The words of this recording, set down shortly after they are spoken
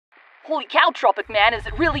Holy cow, Tropic Man, is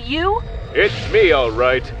it really you? It's me, all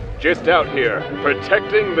right. Just out here,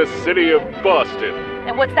 protecting the city of Boston.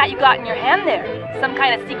 And what's that you got in your hand there? Some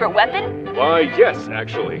kind of secret weapon? Why, yes,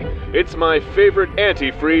 actually. It's my favorite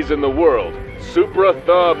antifreeze in the world,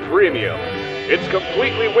 Suprathaw Premium. It's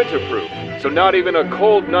completely winterproof, so not even a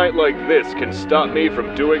cold night like this can stop me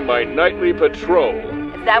from doing my nightly patrol.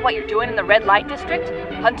 Is that what you're doing in the red light district?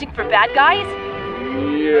 Hunting for bad guys?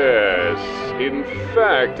 Yes. In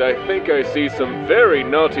fact, I think I see some very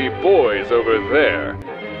naughty boys over there.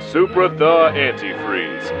 Suprathaw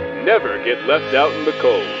Antifreeze. Never get left out in the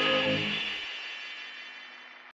cold.